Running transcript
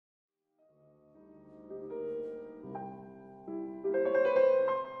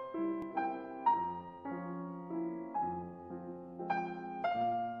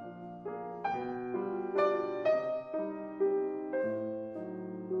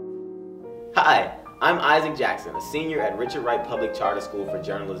Hi, I'm Isaac Jackson, a senior at Richard Wright Public Charter School for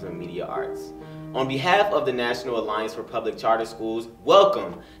Journalism and Media Arts. On behalf of the National Alliance for Public Charter Schools,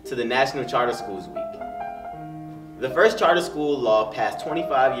 welcome to the National Charter Schools Week. The first charter school law passed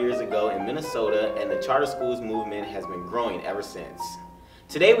 25 years ago in Minnesota, and the charter schools movement has been growing ever since.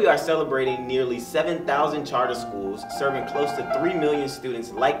 Today we are celebrating nearly 7,000 charter schools, serving close to 3 million students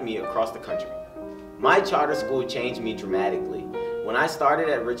like me across the country. My charter school changed me dramatically. When I started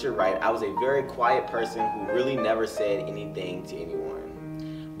at Richard Wright, I was a very quiet person who really never said anything to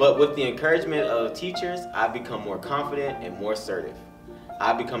anyone. But with the encouragement of teachers, I've become more confident and more assertive.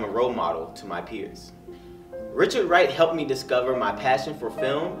 I've become a role model to my peers. Richard Wright helped me discover my passion for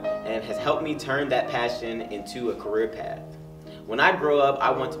film and has helped me turn that passion into a career path. When I grow up,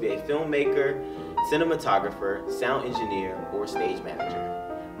 I want to be a filmmaker, cinematographer, sound engineer, or stage manager.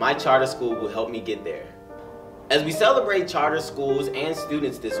 My charter school will help me get there. As we celebrate charter schools and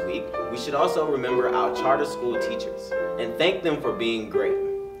students this week, we should also remember our charter school teachers and thank them for being great.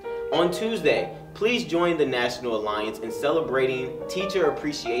 On Tuesday, please join the National Alliance in celebrating Teacher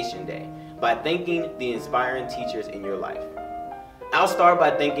Appreciation Day by thanking the inspiring teachers in your life. I'll start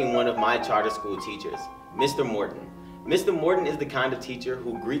by thanking one of my charter school teachers, Mr. Morton. Mr. Morton is the kind of teacher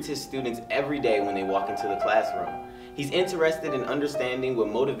who greets his students every day when they walk into the classroom. He's interested in understanding what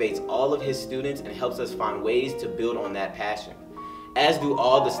motivates all of his students and helps us find ways to build on that passion, as do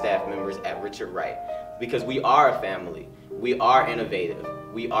all the staff members at Richard Wright, because we are a family, we are innovative,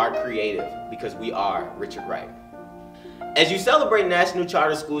 we are creative, because we are Richard Wright. As you celebrate National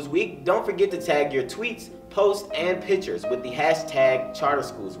Charter Schools Week, don't forget to tag your tweets, posts, and pictures with the hashtag Charter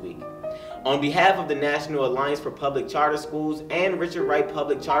Schools Week. On behalf of the National Alliance for Public Charter Schools and Richard Wright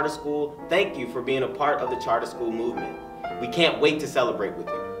Public Charter School, thank you for being a part of the charter school movement. We can't wait to celebrate with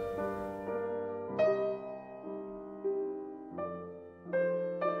you.